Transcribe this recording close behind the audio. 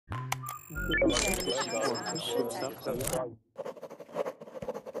Good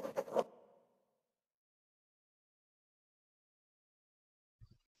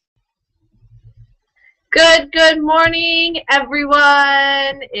morning,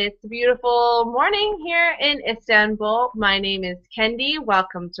 everyone. It's a beautiful morning here in Istanbul. My name is Kendy.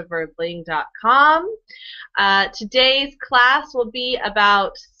 Welcome to verbling.com. Today's class will be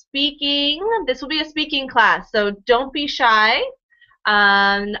about speaking. This will be a speaking class, so don't be shy.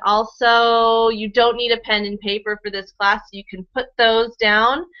 Also, you don't need a pen and paper for this class. You can put those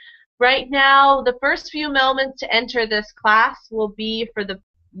down. Right now, the first few moments to enter this class will be for the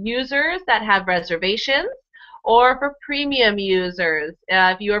users that have reservations or for premium users.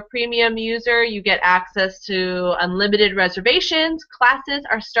 If you're a premium user, you get access to unlimited reservations. Classes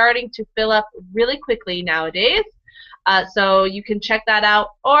are starting to fill up really quickly nowadays, so you can check that out.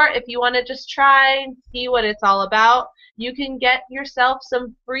 Or if you want to just try and see what it's all about, you can get yourself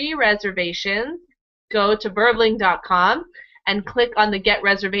some free reservations. Go to verbling.com and click on the Get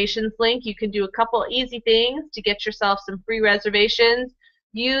Reservations link. You can do a couple easy things to get yourself some free reservations.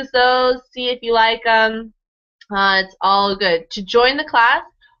 Use those, see if you like them. It's all good. To join the class,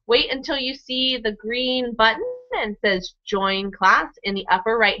 wait until you see the green button and says Join Class in the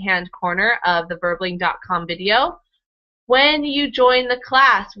upper right-hand corner of the verbling.com video. When you join the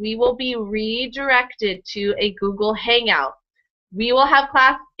class, we will be redirected to a Google Hangout. We will have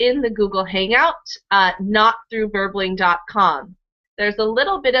class in the Google Hangout, not through verbling.com. There's a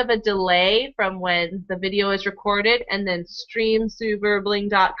little bit of a delay from when the video is recorded and then streams through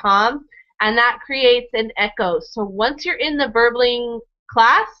verbling.com, and that creates an echo. So once you're in the verbling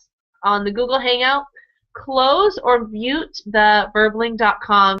class on the Google Hangout, close or mute the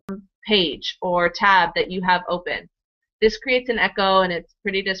verbling.com page or tab that you have open. This creates an echo and it's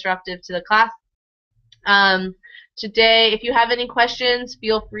pretty disruptive to the class. Today, if you have any questions,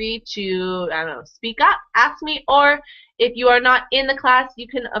 feel free to, speak up, ask me, or if you are not in the class, you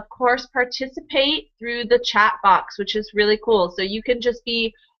can, of course, participate through the chat box, which is really cool. So you can just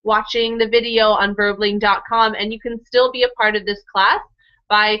be watching the video on verbling.com, and you can still be a part of this class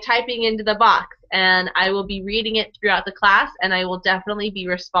by typing into the box. And I will be reading it throughout the class, and I will definitely be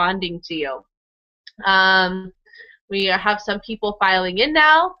responding to you. We have some people filing in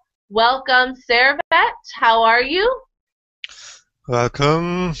now. Welcome, Servet. How are you?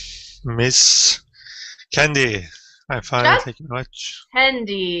 Welcome, Miss Kendy. I'm fine, thank you very much.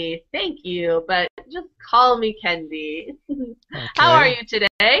 Kendy, thank you, but just call me Kendy. Okay. How are you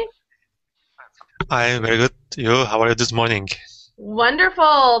today? I'm very good. You, how are you this morning?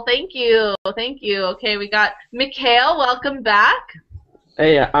 Wonderful, thank you, thank you. Okay, we got Mikhail, welcome back.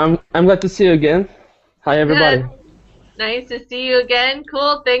 Hey, I'm glad to see you again. Hi, everybody. Good. Nice to see you again.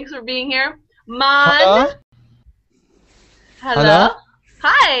 Cool, thanks for being here. Man. Hello? Hello. Hello?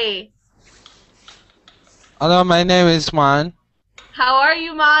 Hi. Hello, my name is Man. How are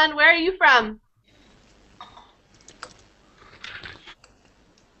you, Man? Where are you from?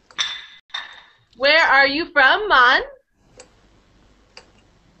 Where are you from, Man?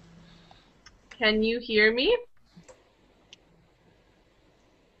 Can you hear me?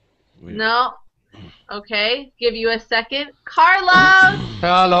 No? Okay, give you a second. Carlos!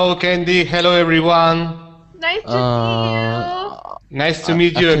 Hello, Kendy. Hello, everyone. Nice to see you. Nice to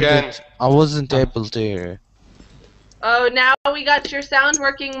meet you again. I wasn't able to hear. Oh, now we got your sound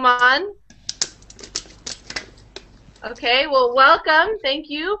working, Man. Okay, well, welcome. Thank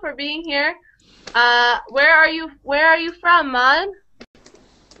you for being here. Where are you from, Man?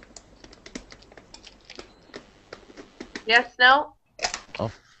 Yes, no?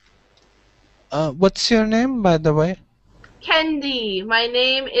 What's your name, by the way? Kendy. My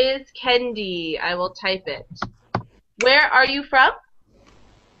name is Kendy. I will type it. Where are you from?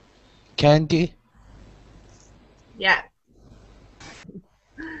 Candy? Yes.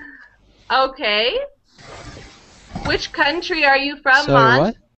 Okay. Which country are you from, Sorry, Man?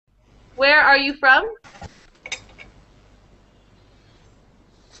 what? Where are you from?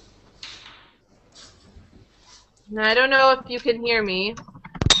 Now, I don't know if you can hear me,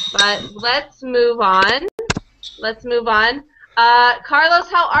 but let's move on. Let's move on. Carlos,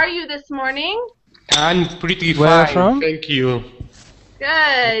 how are you this morning? I'm pretty Where fine, from? thank you.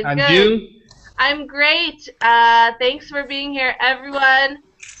 Good, And good. you? I'm great. Thanks for being here, everyone.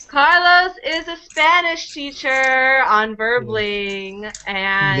 Carlos is a Spanish teacher on Verbling,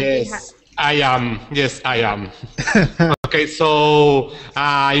 and Yes, I am. Yes, I am. Okay, so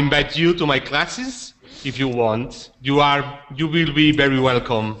I invite you to my classes if you want. You will be very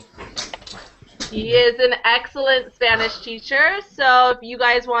welcome. He is an excellent Spanish teacher, so if you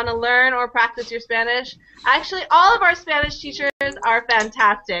guys want to learn or practice your Spanish, actually all of our Spanish teachers are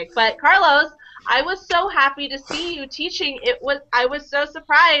fantastic. But Carlos, I was so happy to see you teaching. I was so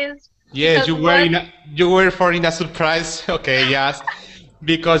surprised. Yes, you were for in a surprise. Okay, yes,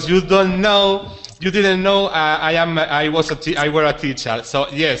 because you didn't know. I were a teacher. So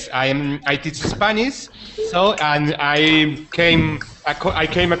yes, I teach Spanish. So and I came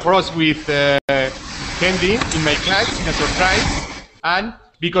across with Kendy in my class in a surprise, and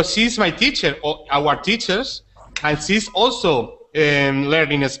because she's my teacher, or our teachers, and she's also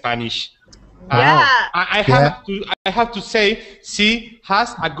learning Spanish. Yeah. I have to say she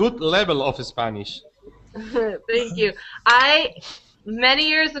has a good level of Spanish. Thank you. Many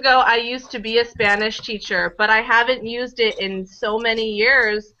years ago, I used to be a Spanish teacher, but I haven't used it in so many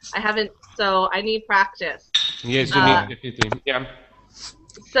years. So I need practice. Yes, you need definitely. Yeah.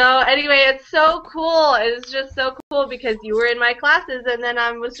 So anyway, it's so cool. It's just so cool because you were in my classes and then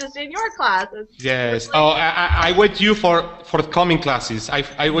I was just in your classes. Yes. Oh, I wait you for coming classes.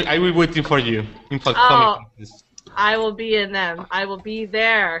 I will waiting for you in forthcoming classes. I will be in them. I will be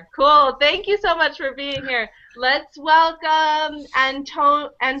there. Cool. Thank you so much for being here. Let's welcome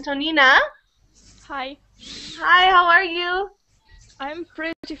Antonina. Hi. Hi, how are you? I'm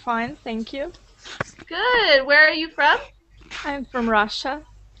pretty fine, thank you. Good. Where are you from? I'm from Russia.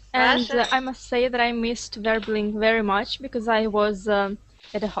 And Russia? I must say that I missed Verbling very much because I was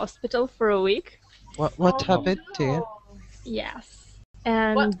at a hospital for a week. What happened to you? Yes.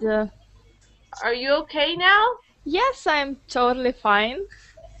 And Are you okay now? yes, I'm totally fine.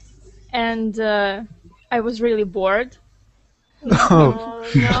 And I was really bored. Oh,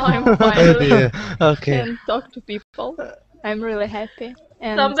 no. Now I'm finally Okay. can talk to people. I'm really happy.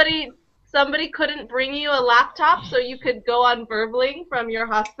 And Somebody couldn't bring you a laptop so you could go on Verbling from your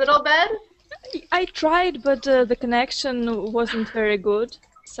hospital bed? I tried, but the connection wasn't very good,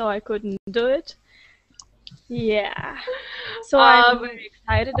 so I couldn't do it. Yeah. So I'm very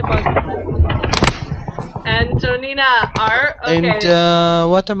excited about it. Antonina, okay. And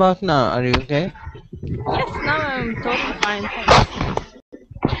what about now? Are you okay? Yes, now I'm totally fine. Thanks.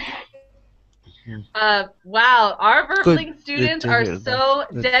 Wow, our Verbling Good students to are hear so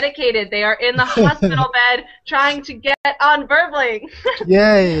that. dedicated. They are in the hospital bed trying to get on Verbling.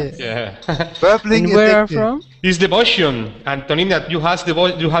 Yeah. Yeah. Burbling And where are you addicted. from? It's devotion, Antonina. You have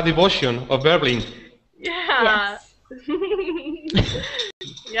devotion of Berlin. Yeah.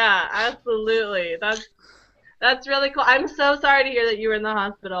 Yeah, absolutely. That's really cool. I'm so sorry to hear that you were in the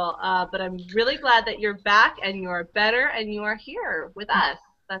hospital, but I'm really glad that you're back and you're better and you are here with us.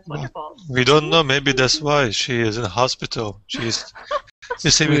 That's wonderful. We don't know. Maybe that's why she is in the hospital. She's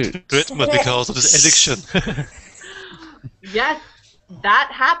receiving treatment because of this addiction. Yes, that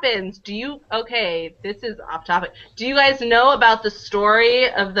happens. Okay, this is off topic. Do you guys know about the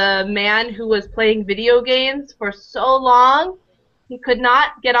story of the man who was playing video games for so long? He could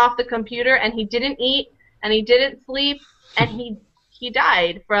not get off the computer and he didn't eat and he didn't sleep and he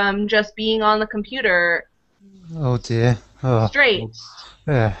died from just being on the computer Oh dear. Oh. straight.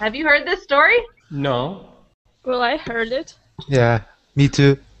 Yeah. Have you heard this story? No. Well, I heard it. Yeah. Me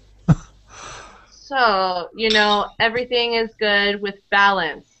too. So, everything is good with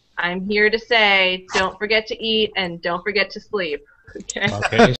balance. I'm here to say, don't forget to eat and don't forget to sleep. Okay?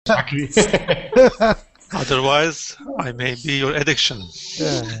 Okay, exactly. Otherwise, I may be your addiction.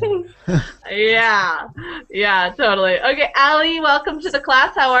 Yeah, totally. Okay, Ali, welcome to the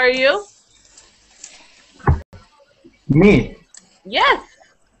class. How are you? Me? Yes.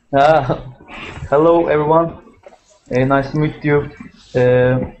 Hello, everyone. Nice to meet you.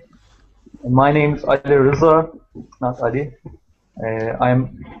 My name is Ali Rıza, not Ali.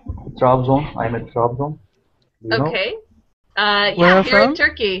 I'm Trabzon. I'm at Trabzon. You know? Okay. Where Yeah, are here in from?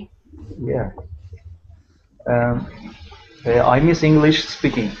 Turkey. Yeah. I miss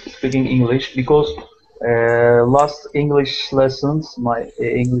speaking English because last English lessons, my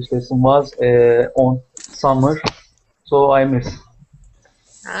English lesson was on summer, so I miss.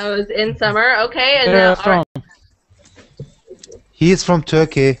 I was in summer. Okay, and Where are you from? He is from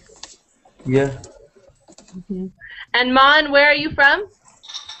Turkey. Yeah. And Mon, where are you from?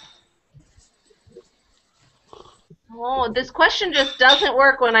 Oh, this question just doesn't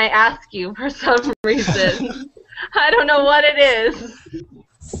work when I ask you for some reason. I don't know what it is.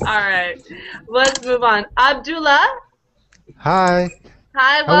 All right, let's move on. Abdullah, Hi.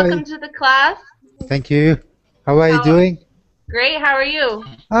 hi, How are welcome you? to the class. Thank you. How are you How- doing? Great, how are you?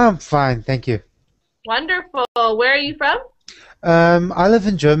 I'm fine, thank you. Wonderful. Where are you from? I live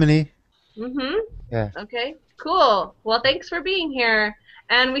in Germany. Mm-hmm. Yeah. Okay, cool. Well, thanks for being here.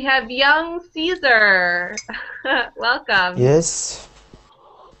 And we have young Caesar. Welcome. Yes.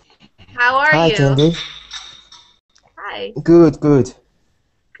 How are Hi, you? Kendy. Hi. Good, good.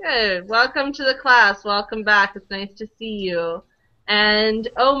 Good. Welcome to the class. Welcome back. It's nice to see you. And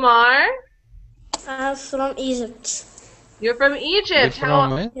Omar, From Egypt. you're from Egypt.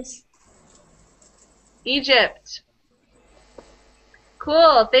 Yes. Egypt.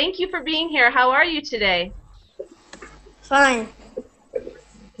 Cool. Thank you for being here. How are you today? Fine.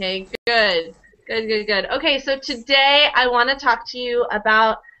 Okay, good. Good. Okay, so today I want to talk to you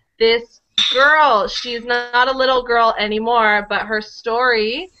about this girl. She's not a little girl anymore, but her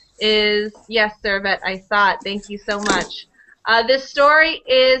story is, yes, Servet, I saw it. Thank you so much. This story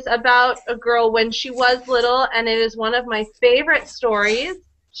is about a girl when she was little, and it is one of my favorite stories.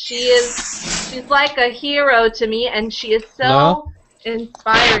 She's like a hero to me, and she is so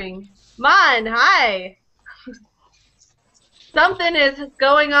inspiring. Mon, hi. Something is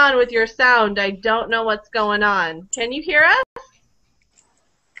going on with your sound. I don't know what's going on. Can you hear us?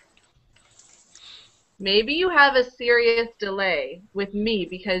 Maybe you have a serious delay with me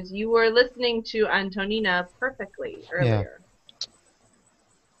because you were listening to Antonina perfectly earlier.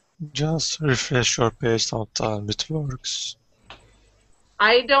 Just refresh your page sometime. It works.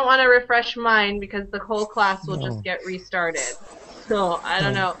 I don't want to refresh mine because the whole class will just get restarted. So, I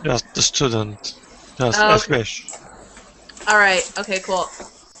don't know. Just the student. Just Okay. refresh. Alright, okay, cool.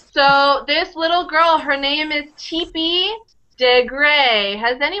 So, this little girl, her name is Tippi Degré.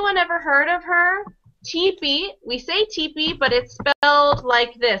 Has anyone ever heard of her? Tippi, we say Tippi, but it's spelled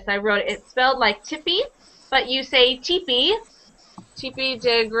like this. I wrote it. It's spelled like Tippi, but you say Tippi. Tippi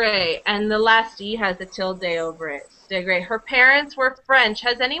Degré, and the last E has a tilde over it. Degré. Her parents were French.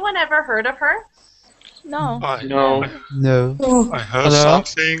 Has anyone ever heard of her? No. No. No. I heard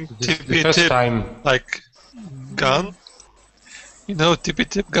something. This is the Tippy first tip, time. like gun. You know tippy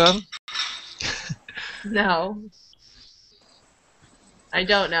tip gun? No. I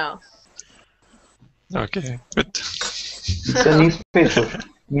don't know. Okay, good. It's a newspaper.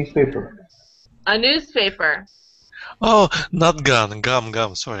 Newspaper. A newspaper. Oh, not gun.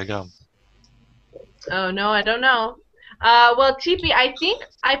 Gum. Sorry, gum. Oh, no, I don't know. Well, Tippi, I think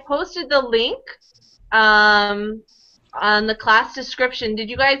I posted the link on the class description. Did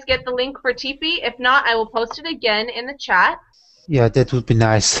you guys get the link for Tippi? If not, I will post it again in the chat. Yeah, that would be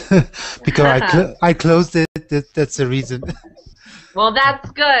nice. Because I closed it. That's the reason. Well,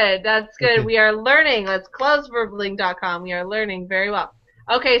 that's good. That's good. Okay. We are learning. Let's close verbling.com. We are learning very well.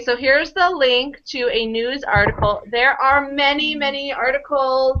 Okay, so here's the link to a news article. There are many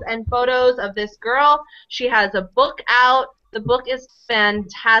articles and photos of this girl. She has a book out. The book is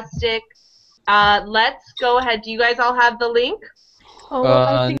fantastic. Let's go ahead. Do you guys all have the link? Oh, well,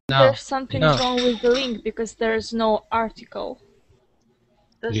 I think no. there's something No. wrong with the link because there's no article.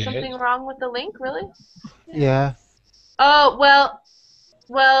 There's Yes. something wrong with the link, really? Yeah. Oh, well,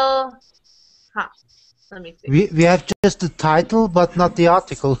 huh. Let me see. We have just the title, but not the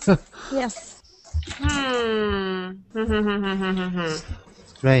article. Yes.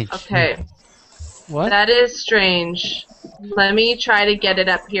 Strange. Okay. What? That is strange. Let me try to get it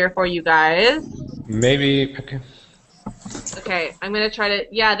up here for you guys. Maybe. Okay. Okay, I'm gonna try to.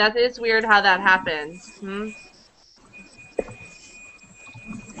 Yeah, that is weird how that happened.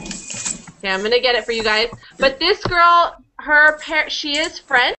 Okay, I'm gonna get it for you guys. But this girl, she is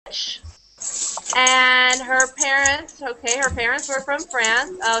French, and her parents. Okay, her parents were from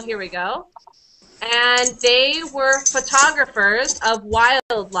France. Oh, here we go. And they were photographers of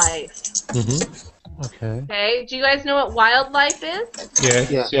wildlife. Okay. Okay, do you guys know what wildlife is? Yes.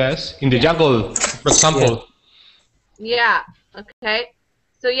 Yeah. Yes. In the jungle, for example. Yeah, okay.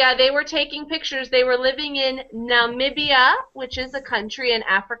 So yeah, they were taking pictures. They were living in Namibia, which is a country in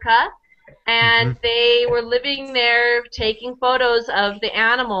Africa, and they were living there taking photos of the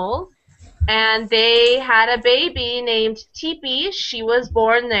animals, and they had a baby named Tippi. She was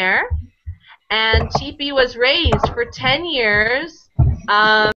born there, and Tippi was raised for 10 years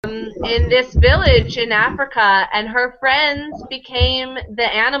in this village in Africa, and her friends became the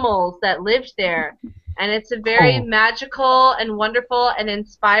animals that lived there. And it's a very magical and wonderful and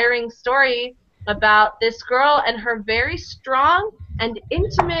inspiring story about this girl and her very strong and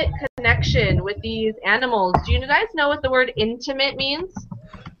intimate connection with these animals. Do you guys know what the word intimate means?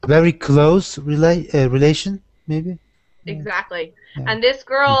 Very close relation, maybe? Exactly. Yeah. And this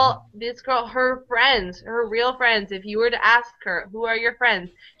girl, her friends, her real friends, if you were to ask her, who are your friends?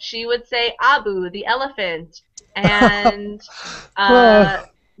 She would say Abu, the elephant. And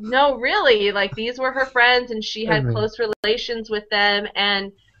no, really, like these were her friends, and she had close relations with them,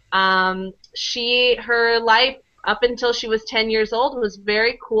 and her life up until she was 10 years old was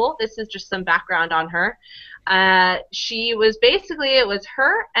very cool. This is just some background on her. She was basically, it was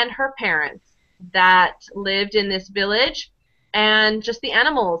her and her parents that lived in this village, and just the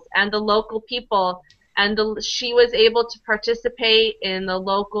animals and the local people. And she was able to participate in the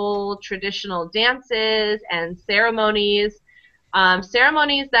local traditional dances and ceremonies,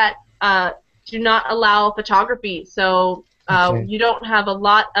 ceremonies that do not allow photography. So you don't have a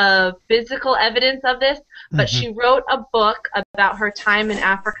lot of physical evidence of this, but she wrote a book about her time in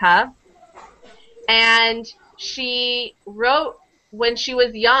Africa. And she wrote when she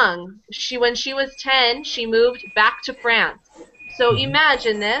was young. When she was 10, she moved back to France. So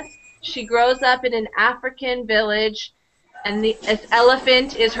imagine this. She grows up in an African village, and this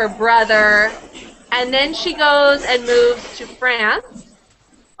elephant is her brother. And then she goes and moves to France.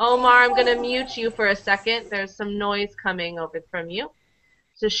 Omar, I'm going to mute you for a second. There's some noise coming over from you.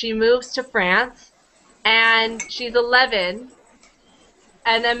 So she moves to France, and she's 11.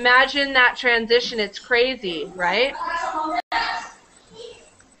 And imagine that transition. It's crazy, right?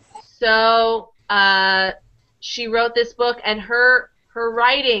 So she wrote this book, and her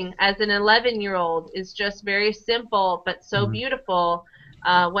writing as an 11-year-old is just very simple but so beautiful,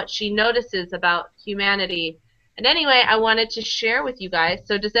 what she notices about humanity. And anyway, I wanted to share with you guys.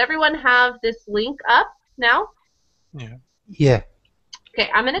 So does everyone have this link up now? Yeah. Yeah. Okay,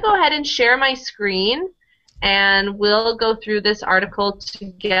 I'm going to go ahead and share my screen, and we'll go through this article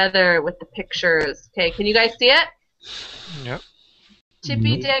together with the pictures. Okay, can you guys see it? Yep.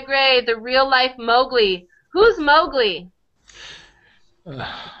 Tippi Degré, the real-life Mowgli. Who's Mowgli?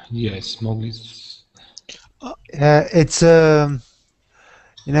 Yes, Mowgli's. It's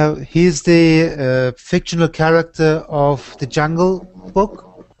you know, he's the fictional character of the Jungle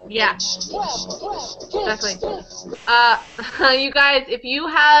Book. Yeah, exactly. You guys, if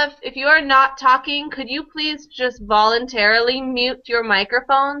you are not talking, could you please just voluntarily mute your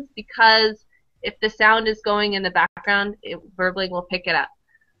microphones, because if the sound is going in the background, verbally will pick it up.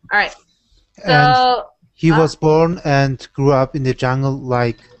 All right. So And he was born and grew up in the jungle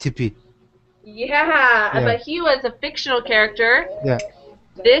like Tippi. yeah, but he was a fictional character. Yeah.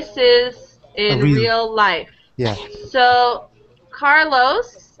 This is in real life. Yeah. So,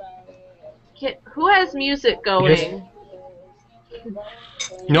 Carlos, who has music going?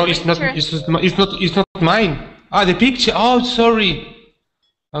 No, it's not. It's not mine. Ah, the picture. Oh, sorry.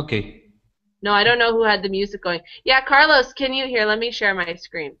 Okay. No, I don't know who had the music going. Yeah, Carlos, can you hear? Let me share my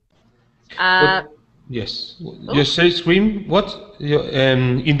screen. Yes. Your share screen. What?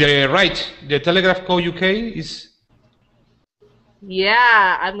 In the right, the Telegraph Co UK is.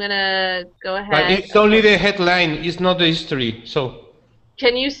 Yeah, I'm gonna go ahead. But it's only the headline. It's not the history. So.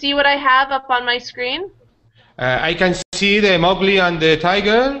 Can you see what I have up on my screen? I can see the Mowgli and the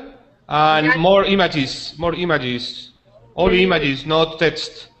tiger, and more images. More images. Only images, not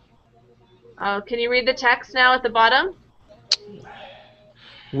text. Oh, can you read the text now at the bottom?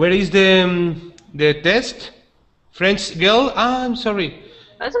 Where is the text? French girl? Ah, I'm sorry.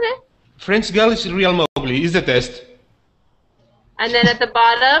 That's okay. French girl is real Mowgli. Is the test? And then at the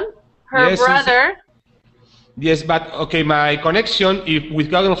bottom, her brother. Yes, but okay, my connection with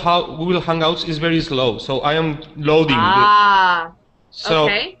Google Hangouts is very slow, so I am loading. Ah. So,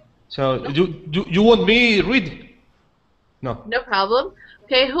 okay. So you want me read? No. No problem.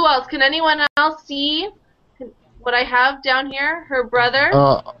 Okay, who else? Can anyone else see what I have down here? Her brother?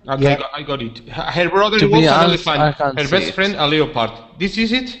 Okay, I got it. Her brother was an elephant. Her best friend, a leopard. This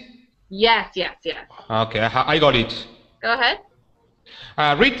is it? Yes. Okay, I got it. Go ahead.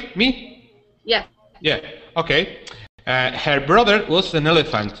 Read me? Yes. Yeah, okay. Her brother was an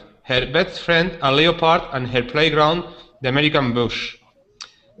elephant. Her best friend, a leopard, and her playground, the American bush.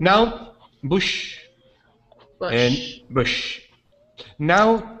 Now, bush. And bush.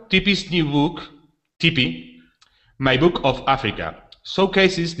 Now, Tippi's new book, Tippi, My Book of Africa,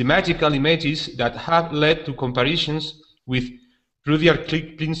 showcases the magical images that have led to comparisons with Rudyard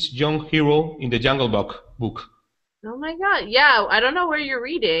Kipling's young hero in the Jungle Book. Oh my God, yeah, I don't know where you're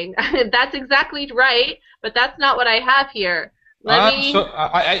reading. That's exactly right, but that's not what I have here. So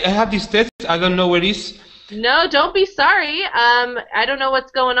I have this text, I don't know where it is. No, don't be sorry. I don't know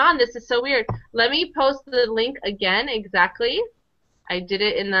what's going on. This is so weird. Let me post the link again exactly. I did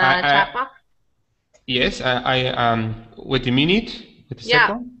it in the chat box. Yes, wait a minute. Wait a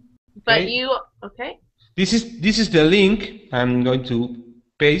second. But okay. Okay. This is the link. I'm going to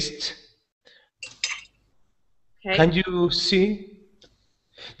paste. Okay. Can you see?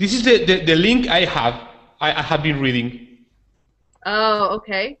 This is the link I have been reading. Oh,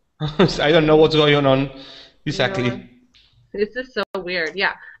 okay. I don't know what's going on exactly. This is so weird.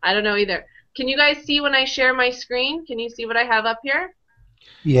 Yeah, I don't know either. Can you guys see when I share my screen? Can you see what I have up here?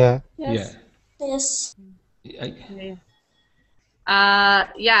 Yeah. Yes. Yes. Yeah.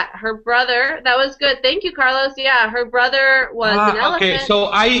 Yeah, her brother. That was good. Thank you, Carlos. Yeah, her brother was an elephant. Okay, so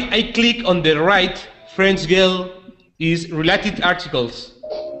I click on the right. French girl is related articles.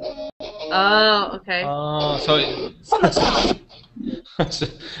 Oh, okay. So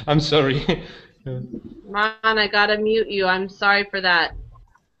I'm sorry. Ron, I gotta mute you. I'm sorry for that.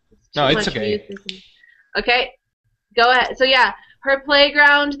 No, Too it's much okay. music. Okay, go ahead. So yeah, her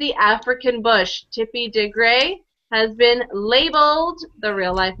playground, the African bush. Tippi Degré has been labeled the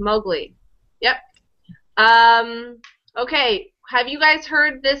real-life Mowgli. Yep. Okay, have you guys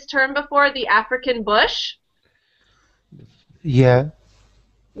heard this term before, the African bush? Yeah.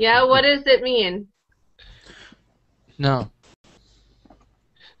 Yeah, what does it mean? No.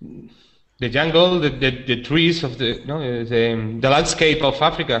 The jungle, the trees of the landscape of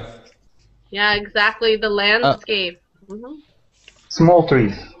Africa. Yeah, exactly, the landscape. Small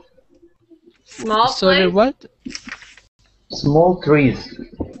trees. Small Sorry, place? what? Small trees.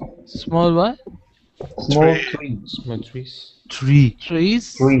 Small what? Small trees. Small trees.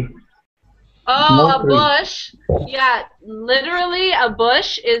 Trees? Tree. Oh, Small a tree. bush. Yeah, literally a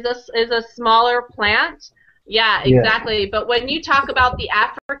bush is a smaller plant. Yeah, Yeah. exactly. But when you talk about the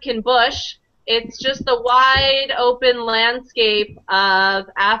African bush, it's just the wide open landscape of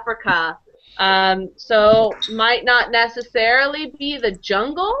Africa. So might not necessarily be the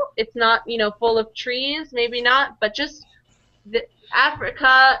jungle. It's not, full of trees, maybe not, but just the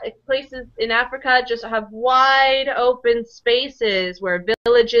places in Africa just have wide open spaces where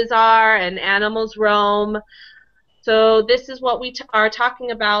villages are and animals roam. So this is what we are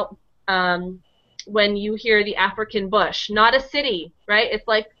talking about when you hear the African bush. Not a city, right? It's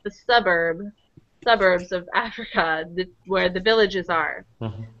like the suburbs of Africa, where the villages are.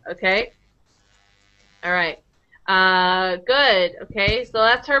 Okay? All right. Good. Okay, so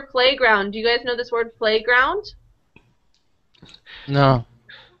that's her playground. Do you guys know this word playground? No.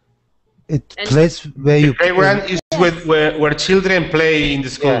 It place where you Playground is where children play in the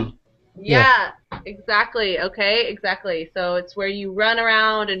school. Yeah, exactly. Okay, exactly. So it's where you run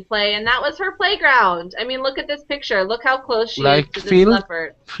around and play, and that was her playground. I mean, look at this picture. Look how close she is to this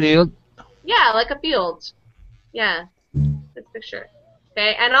leopard. Field? Yeah, like a field. Yeah, this picture.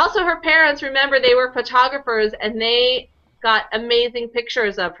 Okay, and also her parents, remember, they were photographers, and they got amazing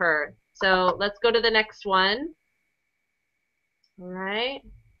pictures of her. So let's go to the next one. All right.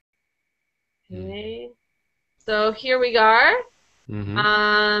 Okay. So here we are.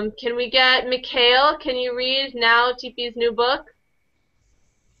 Can we get Mikhail? Can you read now Tippi's new book?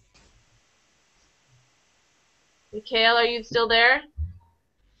 Mikhail, are you still there?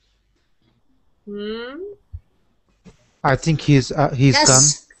 I think he's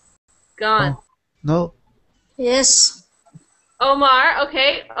Yes. Gone. Oh, no. Yes. Omar,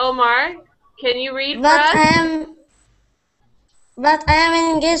 okay, Omar, can you read for But us? I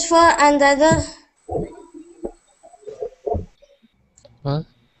am engaged for another. What?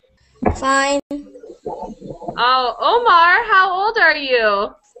 Fine. Oh, Omar, how old are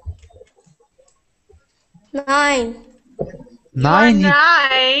you? 9. Nine. You are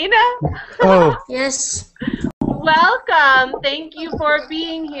 9. Oh. Yes. Welcome. Thank you for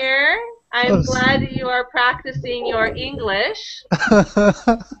being here. I'm glad you are practicing your English.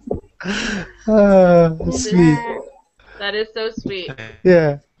 Sweet. That is so sweet.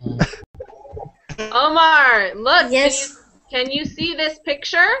 Yeah. Omar, look. Yes. Can you see this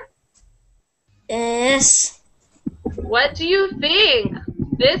picture? Yes. What do you think?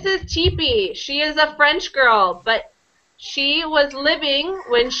 This is Tippi. She is a French girl, but she was living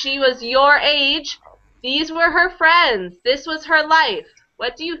when she was your age. These were her friends. This was her life.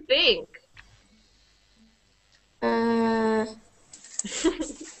 What do you think?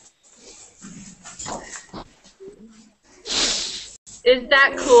 Is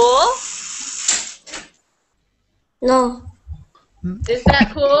that cool? No. Is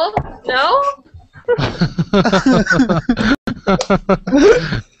that cool? No?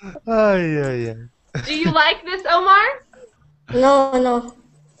 Oh, yeah. Do you like this, Omar? No, no.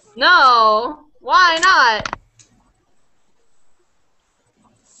 No. Why not?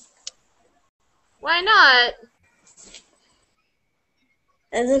 Why not?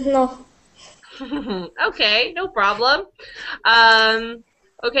 I don't know. Okay, no problem.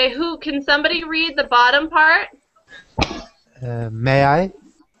 Okay, can somebody read the bottom part? May I?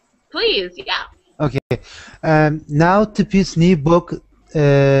 Please, yeah. Okay. Now Tippi's new book,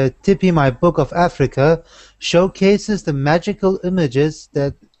 Tippi, My Book of Africa, showcases the magical images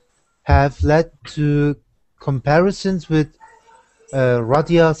that have led to comparisons with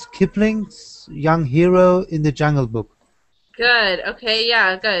Rudyard Kipling's Young Hero in the Jungle Book. Good. Okay,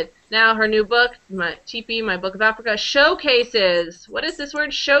 yeah, good. Now her new book, my Tippi, My Book of Africa, showcases. What is this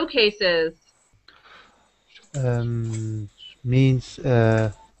word? Showcases. Means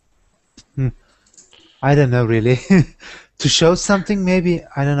I don't know really. To show something, maybe,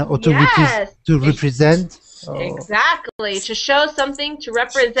 I don't know, or to Yes. represent. Exactly. To show something, to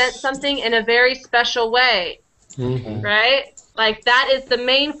represent something in a very special way. Right? Like that is the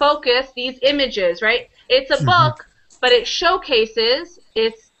main focus, these images, right? It's a book, but it showcases,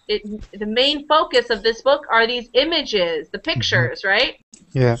 the main focus of this book are these images, the pictures, right?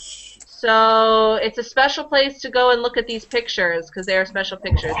 Yeah. So it's a special place to go and look at these pictures because they are special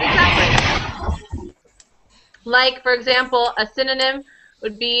pictures. Exactly. Like, for example, a synonym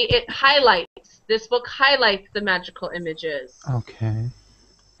would be it highlights. This book highlights the magical images. Okay.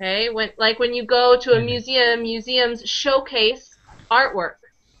 Okay, when you go to a museum, museums showcase artwork,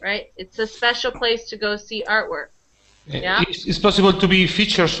 right? It's a special place to go see artwork. Yeah. It's possible to be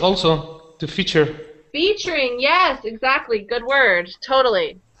features also, to feature. Featuring, yes, exactly. Good word.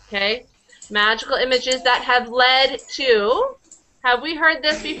 Totally. Okay. Magical images that have led to. Have we heard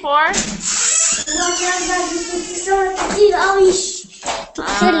this before?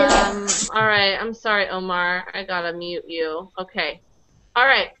 All right. I'm sorry, Omar. I gotta mute you. Okay. All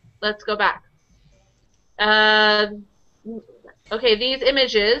right. Let's go back. Okay. These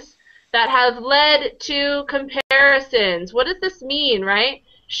images that have led to comparisons. What does this mean, right?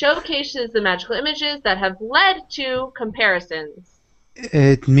 Showcases the magical images that have led to comparisons.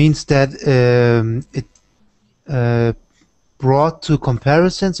 It means that it brought to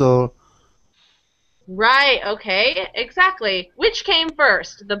comparisons, or Right, okay, exactly. Which came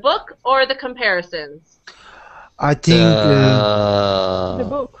first, the book or the comparisons? I think The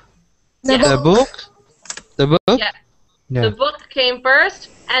book. The book? The book? Yeah. yeah. The book came first,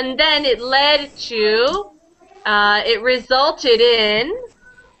 and then it led to, it resulted in,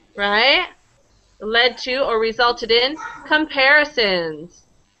 right? Led to or resulted in comparisons,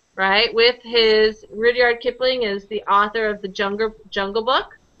 right? With Rudyard Kipling is the author of the Jungle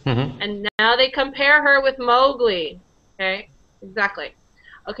Book, and now they compare her with Mowgli. Okay, exactly.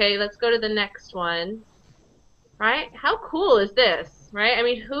 Okay, let's go to the next one. Right? How cool is this? Right? I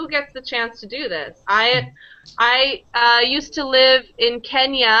mean, who gets the chance to do this? I used to live in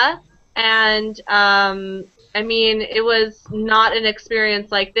Kenya, and I mean, it was not an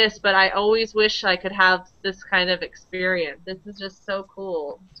experience like this, but I always wish I could have this kind of experience. This is just so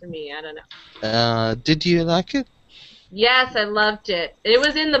cool to me. I don't know. Did you like it? Yes, I loved it. It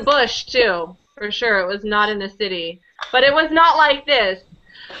was in the bush, too, for sure. It was not in the city. But it was not like this.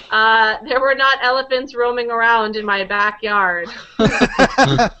 There were not elephants roaming around in my backyard.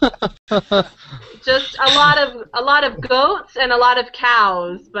 Just a lot of goats and a lot of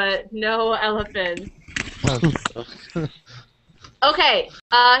cows, but no elephants. Okay,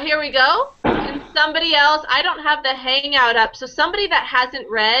 here we go. Can somebody else, I don't have the hangout up, so somebody that hasn't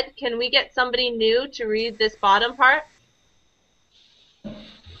read, can we get somebody new to read this bottom part?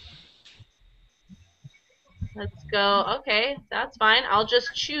 Let's go. Okay, that's fine. I'll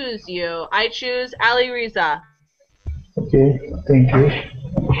just choose you. I choose Ali Riza. Okay, thank you.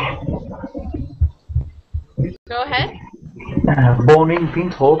 Go ahead. Born in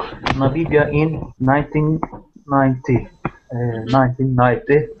Windhoek, Namibia in 1990,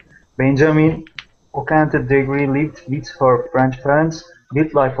 Benjamin Okante Degré lived with her French parents,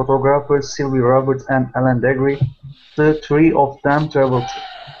 wildlife photographers Sylvie Roberts and Alan Degré. The three of them traveled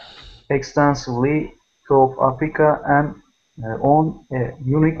extensively throughout Africa and on a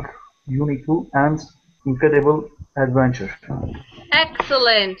unique and incredible adventure.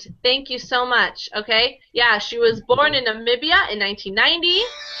 Excellent. Thank you so much. Okay. Yeah, she was born in Namibia in 1990.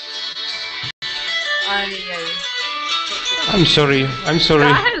 I'm sorry.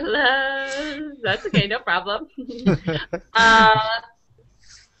 That's okay, no problem.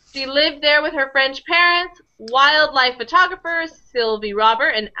 She lived there with her French parents, wildlife photographers Sylvie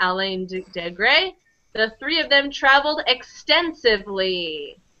Robert and Alain Degré. The three of them traveled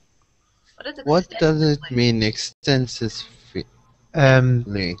extensively. What does it mean, extensively?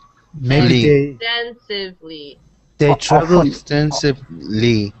 Maybe extensively. they traveled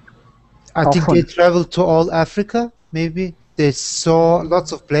extensively. I think they traveled to all Africa. Maybe they saw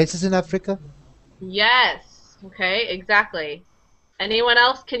lots of places in Africa. Yes. Okay. Exactly. Anyone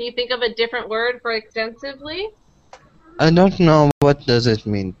else? Can you think of a different word for extensively? I don't know what does it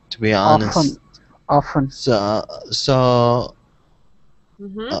mean, to be honest. Often. So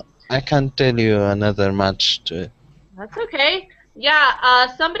I can't tell you another match to it. That's okay. Yeah.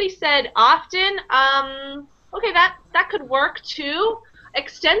 Somebody said often. Okay, that could work too.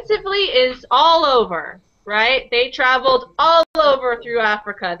 Extensively is all over, right? They traveled all over through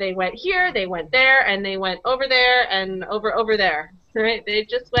Africa. They went here, they went there, and they went over there and over there. Right? They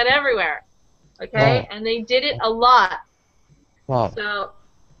just went everywhere. Okay? Wow. And they did it a lot. Wow. So,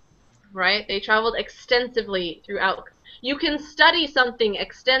 right? They traveled extensively throughout. You can study something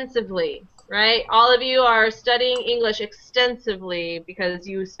extensively, right? All of you are studying English extensively because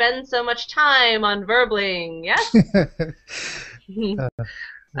you spend so much time on verbling, yes?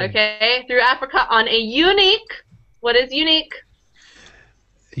 Okay, through Africa on a unique. What is unique?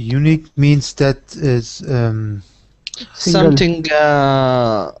 Unique means that is Something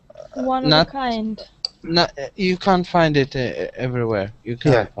One of a not kind. you can't find it everywhere. You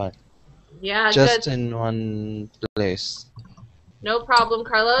can't find Yeah, just good. in one place. No problem,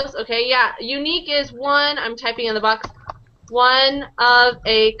 Carlos. Okay, yeah. Unique is one, I'm typing in the box, one of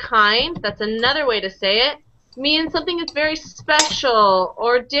a kind. That's another way to say it. Means something is very special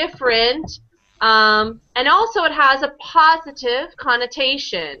or different. And also it has a positive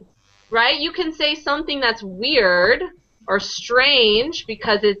connotation, right? You can say something that's weird or strange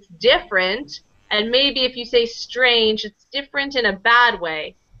because it's different. And maybe if you say strange, it's different in a bad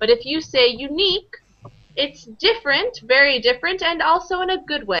way. But if you say unique, it's different, very different, and also in a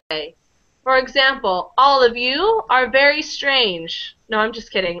good way. For example, all of you are very strange. No, I'm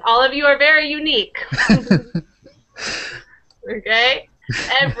just kidding. All of you are very unique. Okay?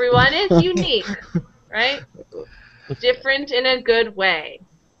 Everyone is unique, right? Different in a good way.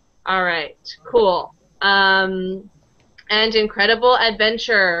 All right, cool. And incredible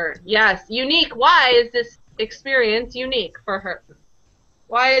adventure. Yes, unique. Why is this experience unique for her?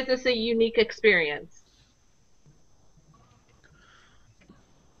 Why is this a unique experience?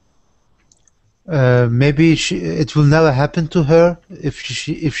 maybe it will never happen to her if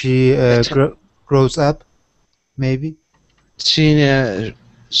she grows up. Maybe. She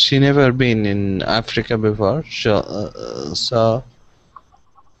never been in Africa before, so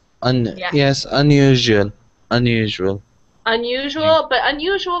Yeah. yes, unusual. Unusual, but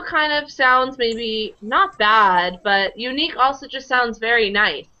unusual kind of sounds maybe not bad, but unique also just sounds very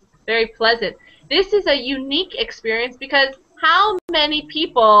nice, very pleasant. This is a unique experience because how many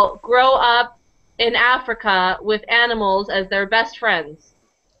people grow up in Africa with animals as their best friends?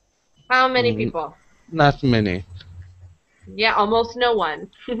 How many people? Not many. Yeah, almost no one,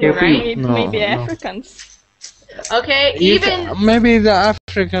 Few. right? Maybe Africans. Okay, maybe the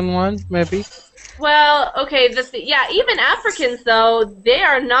African one, maybe. Well, okay, yeah, even Africans, though, they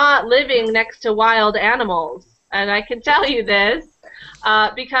are not living next to wild animals. And I can tell you this,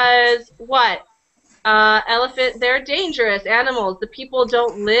 because what? They're dangerous animals. The people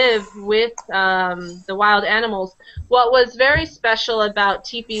don't live with the wild animals. What was very special about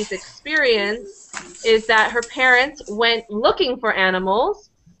Tippi's experience is that her parents went looking for animals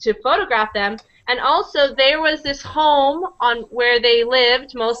to photograph them, and also there was this home on where they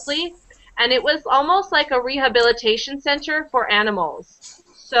lived mostly, and it was almost like a rehabilitation center for animals.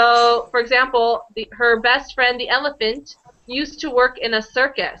 So, for example, her best friend, the elephant, used to work in a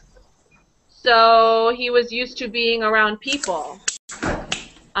circus. So he was used to being around people.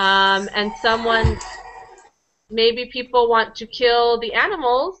 And maybe people want to kill the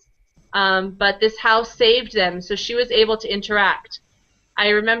animals, but this house saved them, so she was able to interact. I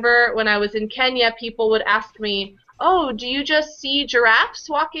remember when I was in Kenya, people would ask me, "Oh, do you just see giraffes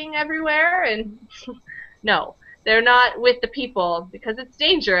walking everywhere?" And no, they're not with the people because it's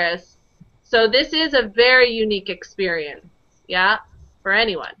dangerous. So this is a very unique experience, yeah, for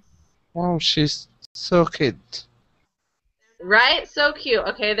anyone. Wow, she's so cute. Right? So cute.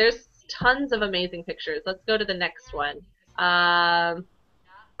 Okay, there's tons of amazing pictures. Let's go to the next one.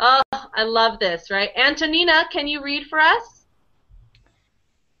 Oh, I love this, right? Antonina, can you read for us?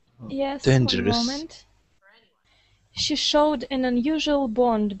 Yes, Dangerous. 1 moment. She showed an unusual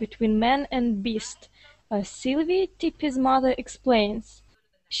bond between man and beast. Sylvie, Tippi's mother, explains.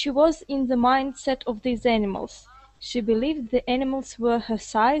 She was in the mindset of these animals. She believed the animals were her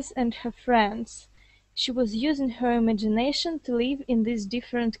size and her friends. She was using her imagination to live in these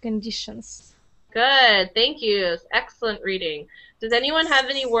different conditions. Good, thank you. Excellent reading. Does anyone have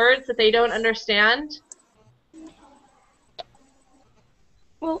any words that they don't understand?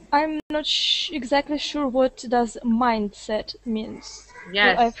 Well, I'm not exactly sure what does mindset means.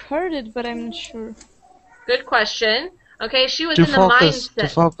 Yes. Well, I've heard it, but I'm not sure. Good question. Okay, she was To in the mindset. To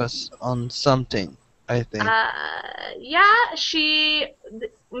focus on something, I think. Yeah,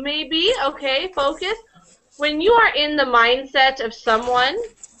 maybe, okay, focus. When you are in the mindset of someone,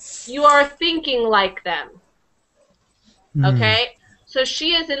 you are thinking like them. Okay? So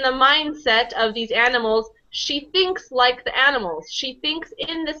she is in the mindset of these animals she thinks like the animals. She thinks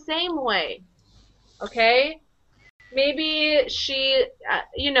in the same way. Okay? Maybe she,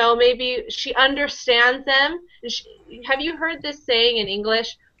 maybe she understands them. Have you heard this saying in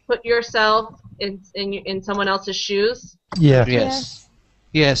English? Put yourself in someone else's shoes. Yeah. Yes.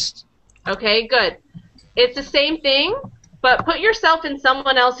 Yes. Okay, good. It's the same thing, but put yourself in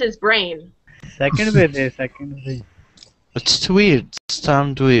someone else's brain. Second way. It's weird.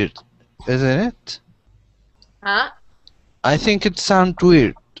 Sound weird, isn't it? Huh? I think it sounds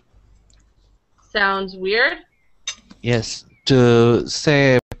weird. Sounds weird? Yes. To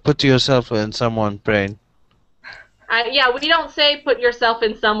say put yourself in someone's brain. Yeah, we don't say put yourself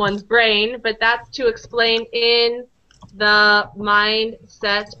in someone's brain, but that's to explain in the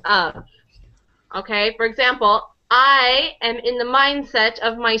mindset of. Okay, for example, I am in the mindset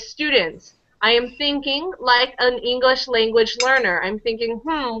of my students. I am thinking like an English language learner. I'm thinking,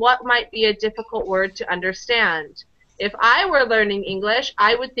 what might be a difficult word to understand? If I were learning English,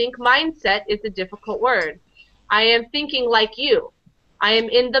 I would think mindset is a difficult word. I am thinking like you. I am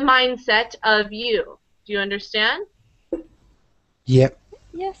in the mindset of you. Do you understand? Yep.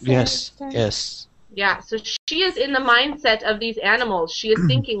 Yes. I Yes. understand. Yes. Yeah, so she is in the mindset of these animals. She is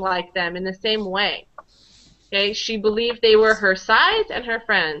thinking like them in the same way. Okay, she believed they were her size and her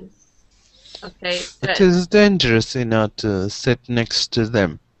friends. Okay, good. It is dangerous, to sit next to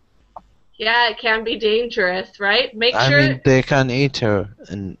them. Yeah, it can be dangerous, right? I mean, they can eat her,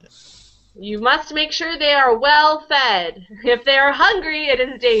 and you must make sure they are well fed. If they are hungry, it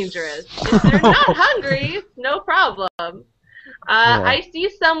is dangerous. If they're not hungry, no problem. Yeah. I see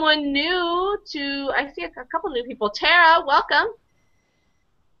someone new I see a couple new people. Tara, welcome.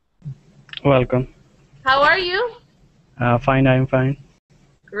 Welcome. How are you? Fine, I'm fine.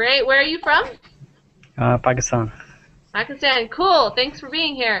 Great. Where are you from? Pakistan. Pakistan. Cool. Thanks for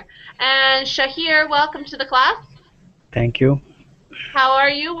being here. And Shahir, welcome to the class. Thank you. How are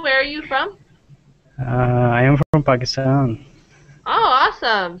you? Where are you from? I am from Pakistan. Oh,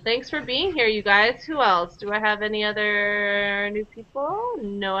 awesome. Thanks for being here, you guys. Who else? Do I have any other new people?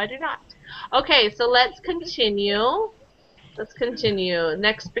 No, I do not. Okay, so let's continue. Let's continue.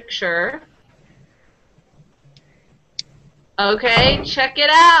 Next picture. Okay, check it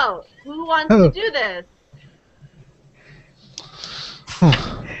out. Who wants to do this?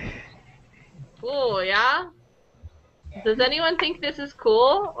 Cool, yeah? Does anyone think this is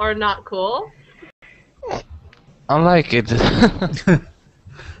cool or not cool? I like it.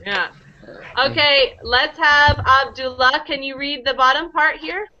 Yeah. Okay, let's have Abdullah. Can you read the bottom part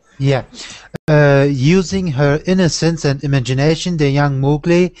here? Yeah. Using her innocence and imagination, the young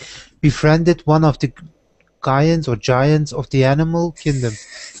Mowgli befriended one of the giants of the animal kingdom,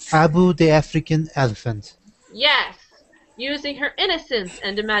 Abu the African elephant. Yes. Using her innocence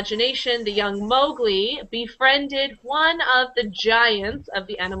and imagination, the young Mowgli befriended one of the giants of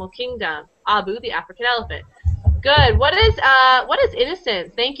the animal kingdom, Abu the African elephant. Good. What is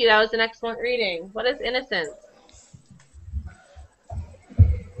innocence? Thank you. That was an excellent reading. What is innocence?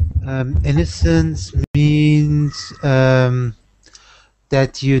 Innocence means that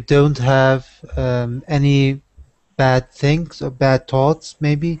you don't have any bad things or bad thoughts,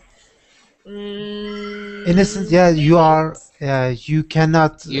 maybe. Innocence, yeah, you are. You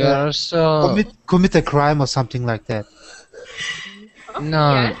cannot You are so commit a crime or something like that.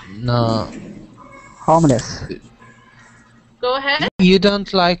 no, no. Harmless. Go ahead. You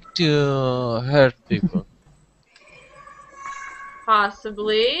don't like to hurt people.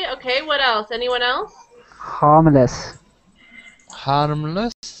 Possibly. Okay, what else? Anyone else? Harmless.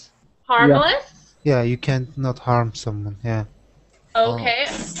 Harmless. Harmless? Yeah, you can't not harm someone. Yeah. Okay.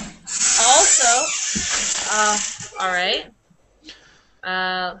 Also, all right.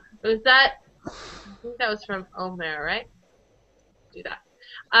 Was that? I think that was from Omer, right? Do that.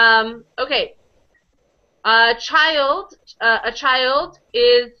 Okay. A child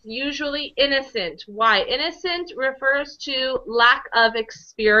is usually innocent. Why? Innocent refers to lack of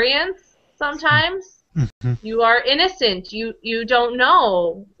experience. Sometimes you are innocent. You don't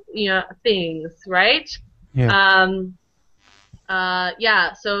know things, right? Yeah.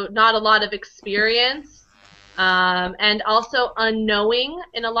 Yeah. So not a lot of experience, and also unknowing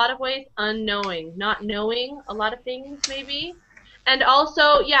in a lot of ways. Unknowing, not knowing a lot of things, maybe. And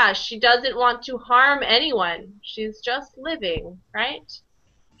also, yeah, she doesn't want to harm anyone. She's just living, right?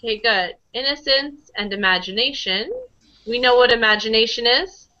 Okay, good. Innocence and imagination. We know what imagination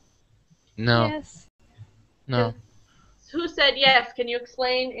is? No. Yes. No. Who said yes? Can you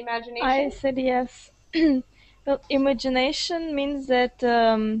explain imagination? I said yes. Well, imagination means that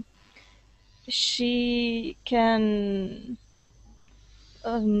she can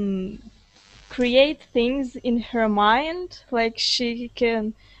create things in her mind, like she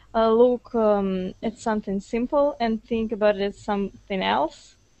can look at something simple and think about it as something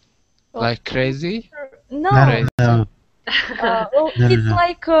else. Well, Like crazy? no. Crazy. No. Well, No, no, it's no.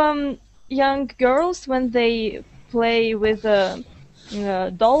 like young girls when they play with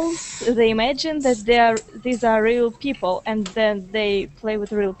dolls. They imagine that these are real people, and then they play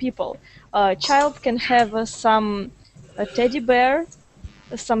with real people. A child can have a teddy bear,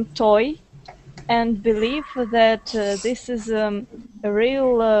 some toy, and believe that this is a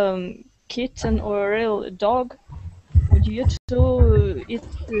real kitten or a real dog due to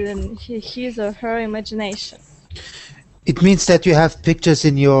his or her imagination. It means that you have pictures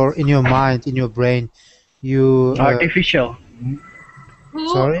in your mind, in your brain. You Artificial.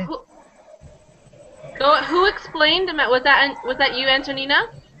 Sorry? Who explained? Was that you, Antonina?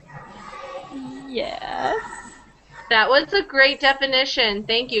 Yes. That was a great definition.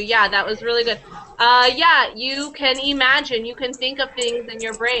 Thank you. Yeah, that was really good. Yeah, you can imagine. You can think of things in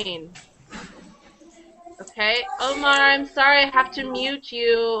your brain. Okay, Omar, I'm sorry, I have to mute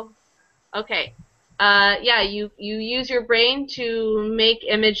you. Okay. Yeah, you use your brain to make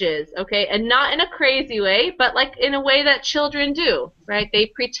images, okay? And not in a crazy way, but like in a way that children do, right? They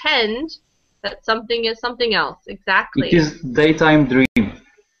pretend that something is something else. Exactly. It is daytime dream.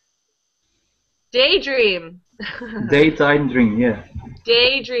 Daydream. Daytime dream, yeah.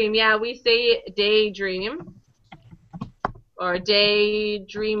 Daydream. Yeah, we say daydream or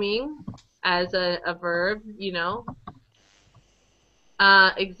daydreaming as a verb, you know.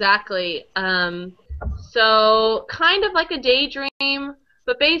 Exactly. So kind of like a daydream,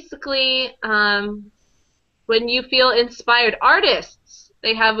 but basically, when you feel inspired, artists,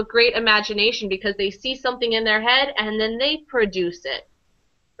 they have a great imagination because they see something in their head and then they produce it,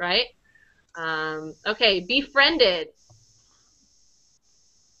 right? Okay, befriended.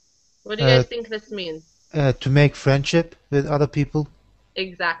 What do you guys think this means? To make friendship with other people.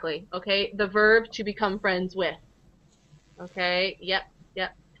 Exactly. Okay, the verb to become friends with. Okay, yep.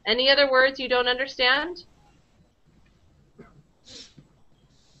 Any other words you don't understand?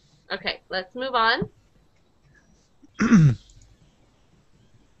 Okay, let's move on.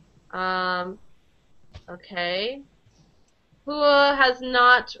 Okay. Who has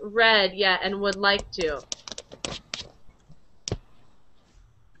not read yet and would like to?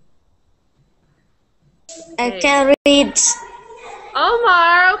 I can read.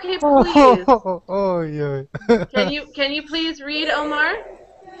 Omar, okay, please. Oh, yeah. Can you please read, Omar?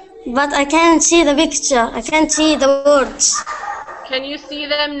 But I can't see the picture. I can't see the words. Can you see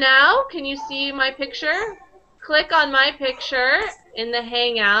them now? Can you see my picture? Click on my picture in the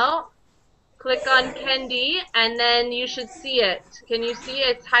Hangout. Click on Kendy, and then you should see it. Can you see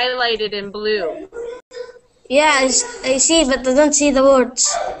it? It's highlighted in blue. Yeah, I see, but I don't see the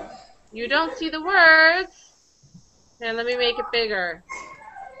words. You don't see the words? Here, let me make it bigger.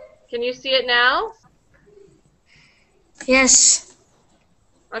 Can you see it now? Yes.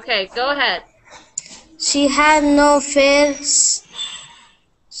 Okay, go ahead. She had no face,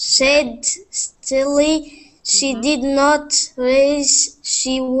 said Stilly. She did not raise.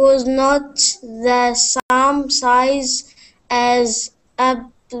 She was not the same size as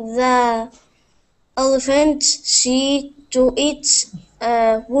the elephant. She to it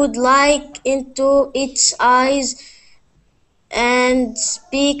would like into its eyes and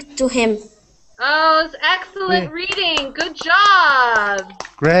speak to him. Oh, it's excellent reading. Good job.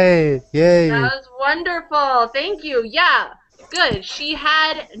 Great. Yay. That was wonderful. Thank you. Yeah, good. She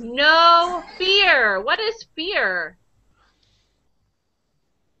had no fear. What is fear?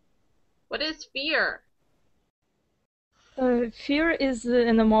 What is fear? Fear is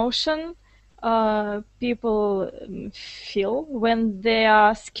an emotion people feel when they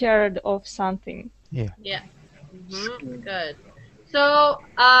are scared of something. Yeah. Yeah. Good. So,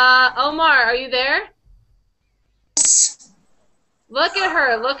 Omar, are you there? Look at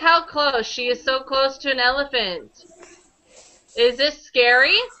her. Look how close. She is so close to an elephant. Is this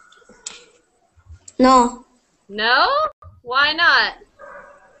scary? No. No? Why not?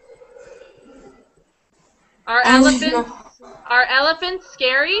 Are elephants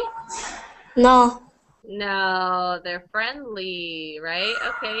scary? No. No, they're friendly, right?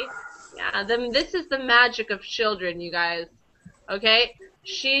 Okay. Yeah, this is the magic of children, you guys. Okay?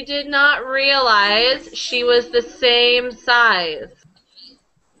 She did not realize she was the same size.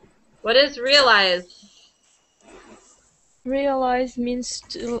 What is realize? Realize means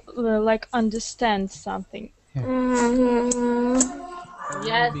to like understand something.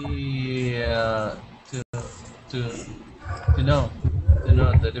 Yes. Maybe to know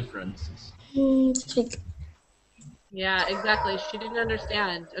the differences. Yeah, exactly. She didn't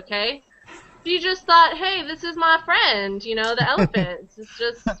understand, okay? She just thought, hey, this is my friend, you know, the elephant. It's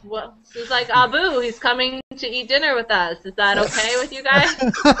just what it's like Abu, he's coming to eat dinner with us. Is that okay with you guys?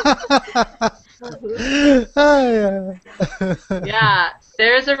 Yeah,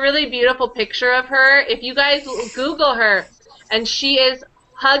 there's a really beautiful picture of her. If you guys Google her, and she is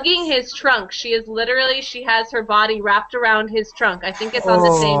hugging his trunk. She has her body wrapped around his trunk. I think it's on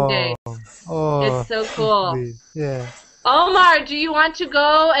the same day. Oh, It's so cool. sweet. Yeah. Omar, do you want to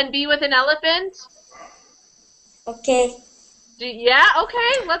go and be with an elephant? Okay. Yeah,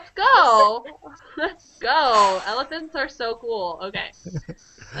 okay, let's go. Let's go. Elephants are so cool. Okay.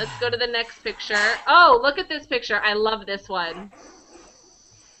 Let's go to the next picture. Oh, look at this picture. I love this one.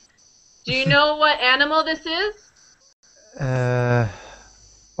 Do you know what animal this is?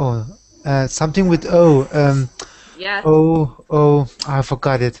 Something with O. Yes. I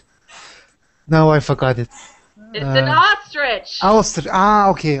forgot it. No, I forgot it. It's an ostrich. Ostrich.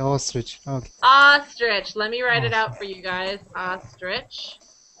 Okay, ostrich. Okay. Ostrich. Let me write it out for you guys. Ostrich.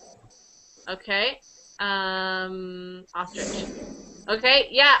 Okay. Ostrich. Okay,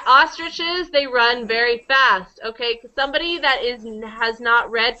 yeah, ostriches, they run very fast. Okay, somebody that has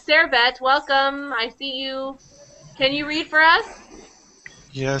not read, Servet, welcome. I see you. Can you read for us?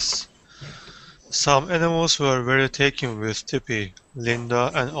 Yes. Some animals were very taken with Tippi,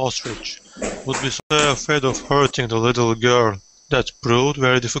 Linda, and Ostrich, would be so afraid of hurting the little girl that proved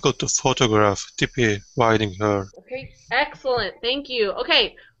very difficult to photograph Tippi riding her. Okay, excellent. Thank you.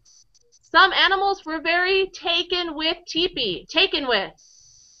 Okay, some animals were very taken with Tippi. Taken with.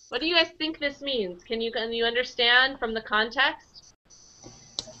 What do you guys think this means? Can you understand from the context?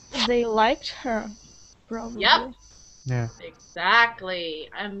 They liked her, probably. Yep. Yeah. Exactly.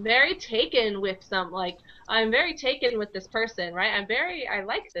 I'm very taken with I'm very taken with this person, right? I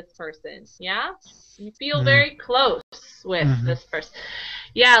like this person, yeah? You feel very close with this person.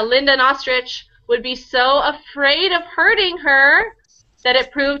 Yeah, Linda and Ostrich would be so afraid of hurting her that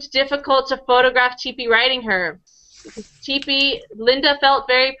it proved difficult to photograph Tippi riding her. Linda felt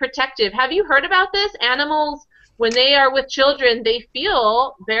very protective. Have you heard about this? Animals, when they are with children, they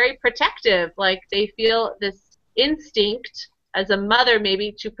feel very protective. Like they feel this instinct as a mother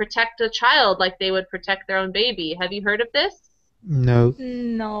maybe to protect a child like they would protect their own baby. Have you heard of this? No.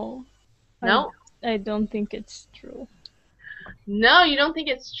 No. No? I don't think it's true. No, you don't think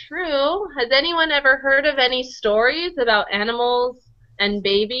it's true? Has anyone ever heard of any stories about animals and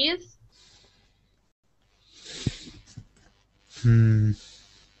babies?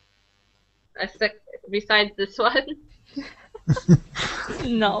 Besides this one?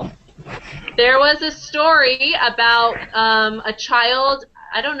 No. There was a story about a child,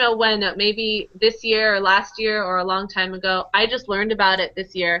 I don't know when, maybe this year or last year or a long time ago. I just learned about it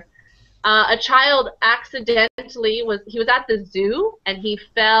this year. A child accidentally was at the zoo and he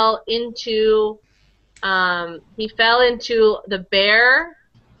fell into the bear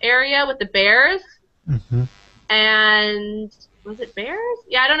area with the bears. And was it bears?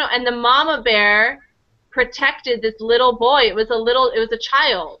 Yeah, I don't know. And the mama bear protected this little boy. It was a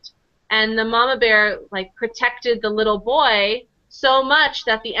child. And the mama bear protected the little boy so much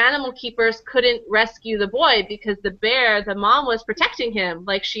that the animal keepers couldn't rescue the boy because the mom was protecting him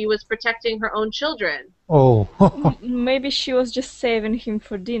like she was protecting her own children. Oh. Maybe she was just saving him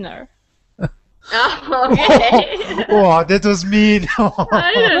for dinner. Oh, okay. Oh, that was mean.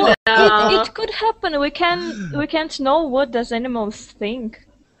 I don't know. It could happen. We can't know what does animals think.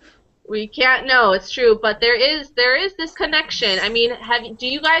 We can't know. It's true, but there is this connection. I mean, do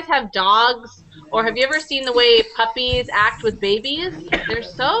you guys have dogs, or have you ever seen the way puppies act with babies? They're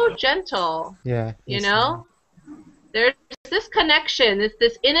so gentle. Yeah. You know, there's this connection,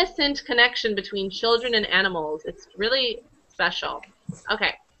 this innocent connection between children and animals. It's really special.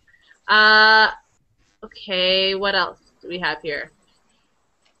 Okay. Okay. What else do we have here?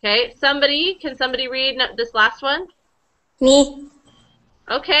 Okay. Can somebody read this last one? Me.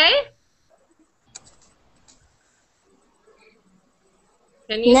 Okay.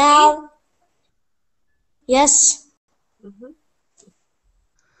 Can you Now. See? Yes.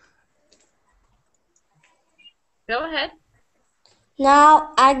 Go ahead.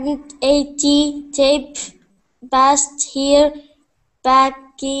 Now Agent 80 tape past here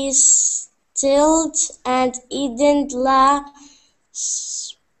Pakistan and Eden La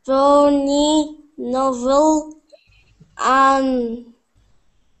Spony novel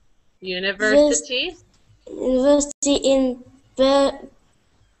University in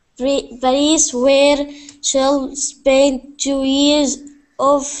Paris where shall spend 2 years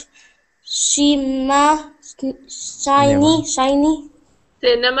of cinema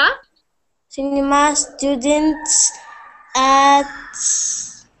students at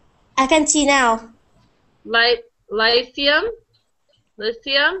I can see now. Lyceum?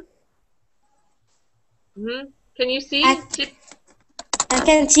 Lyceum? Can you see? I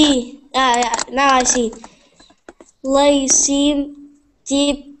can see. Yeah, now I see. Lyceum,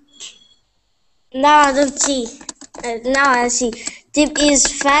 tip. Now I don't see. Now I see. Tip is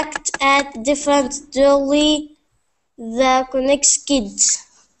fact at different dolly the connects kids.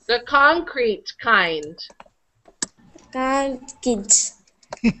 The concrete kind. Kids.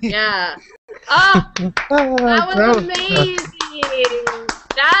 Yeah. Oh, that was amazing.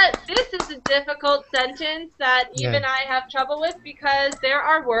 This is a difficult sentence that even I have trouble with because there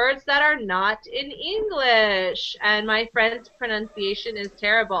are words that are not in English, and my friend's pronunciation is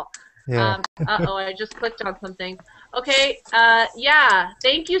terrible. Yeah. Uh-oh, I just clicked on something. Okay, yeah,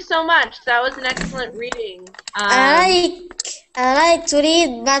 thank you so much. That was an excellent reading. I like to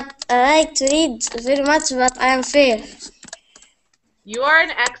read, but I like to read very much, but I am fair. You are an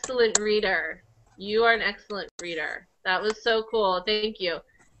excellent reader. You are an excellent reader. That was so cool. Thank you.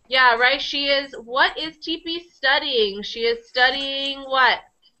 Yeah, right, she is. What is Tippi studying? She is studying what?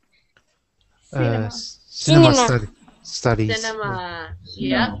 Cinema studies. Cinema.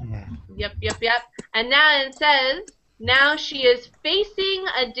 Yeah. Yep. And now it says, now she is facing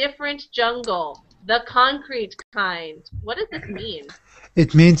a different jungle. The concrete kind. What does this mean?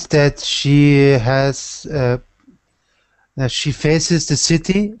 It means that she has she faces the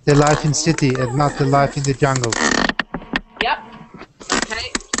city, the life in city, and not the life in the jungle. Yep.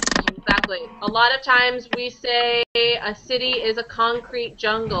 Okay. Exactly. A lot of times we say a city is a concrete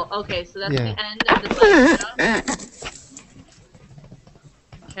jungle. Okay, so that's the end of the lesson.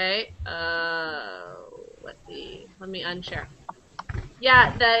 Okay. Let's see. Let me unshare.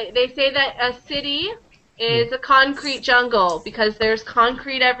 Yeah, they say that a city is a concrete jungle because there's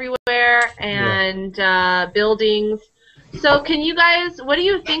concrete everywhere and buildings. So can you guys, what do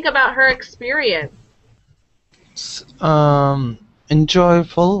you think about her experience?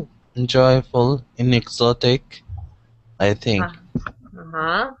 Enjoyable and exotic, I think.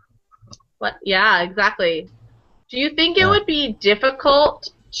 What? Yeah, exactly. Do you think it would be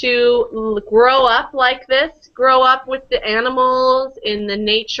difficult to grow up like this? Grow up with the animals in the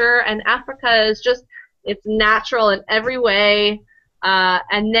nature, and Africa is just, it's natural in every way,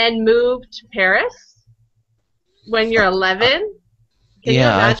 and then move to Paris when you're 11? Can you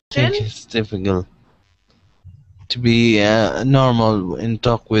imagine? I think it's difficult to be normal and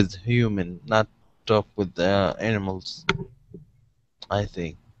talk with human, not talk with animals, I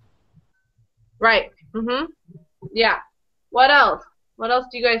think. Right. Yeah. What else? What else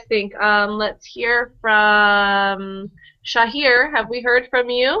do you guys think? Let's hear from Shahir. Have we heard from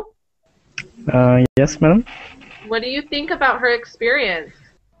you? Yes, madam. What do you think about her experience?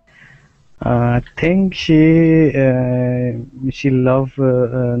 I think she love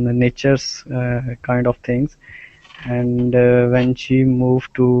the nature's kind of things, and when she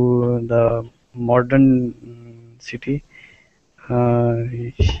moved to the modern city,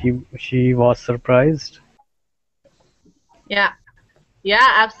 she was surprised. Yeah. Yeah,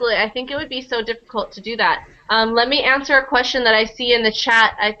 absolutely. I think it would be so difficult to do that. Let me answer a question that I see in the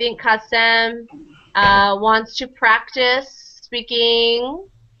chat. I think Kasem wants to practice speaking,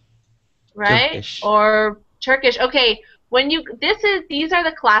 right? Turkish. Or Turkish. Okay. These are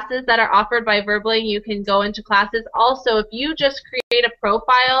the classes that are offered by Verbling. You can go into classes. Also, if you just create a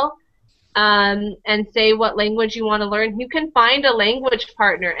profile and say what language you want to learn, you can find a language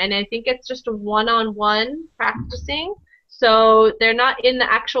partner, and I think it's just a one-on-one practicing. So they're not in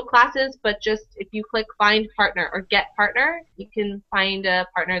the actual classes, but just if you click find partner or get partner, you can find a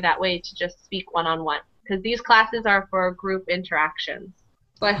partner that way to just speak one-on-one, because these classes are for group interactions.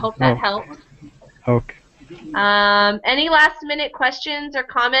 So I hope that helps. Okay. Any last-minute questions or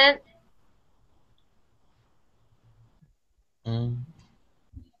comments? All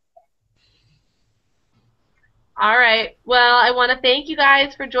right. Well, I want to thank you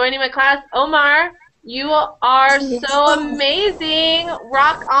guys for joining my class. Omar, you are so amazing.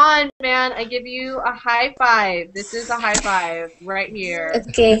 Rock on, man. I give you a high five. This is a high five right here.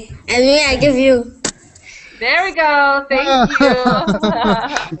 Okay. And me, I give you. There we go. Thank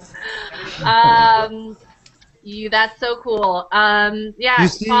you. That's so cool. Yeah. You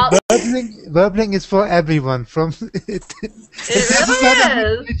see, verbling is for everyone. From it doesn't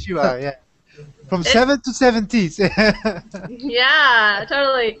matter which you are. Yeah. From 7 to 70s. Yeah,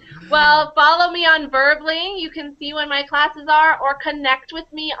 totally. Well, follow me on Verbling. You can see when my classes are, or connect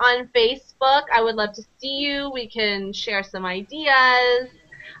with me on Facebook. I would love to see you. We can share some ideas.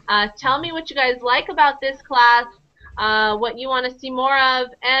 Tell me what you guys like about this class. what you want to see more of.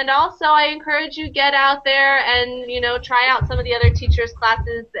 And also, I encourage you get out there and try out some of the other teachers'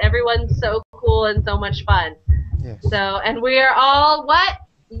 classes. Everyone's so cool and so much fun. Yes. So, and we are all what?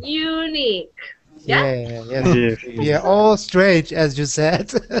 Unique. Yeah, yes. Yes. We are all strange, as you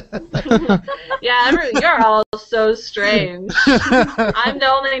said. Yeah, you're all so strange. I'm the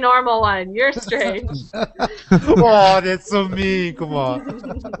only normal one. You're strange. Oh, that's so mean. Come on.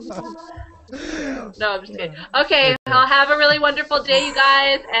 No, I'm just kidding. Okay, I'll have a really wonderful day, you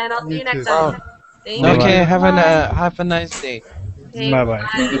guys, and I'll see you next time. Thank you. Okay, have a nice day. Okay, Bye bye.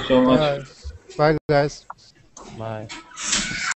 Thank you so much. Bye, guys. Bye.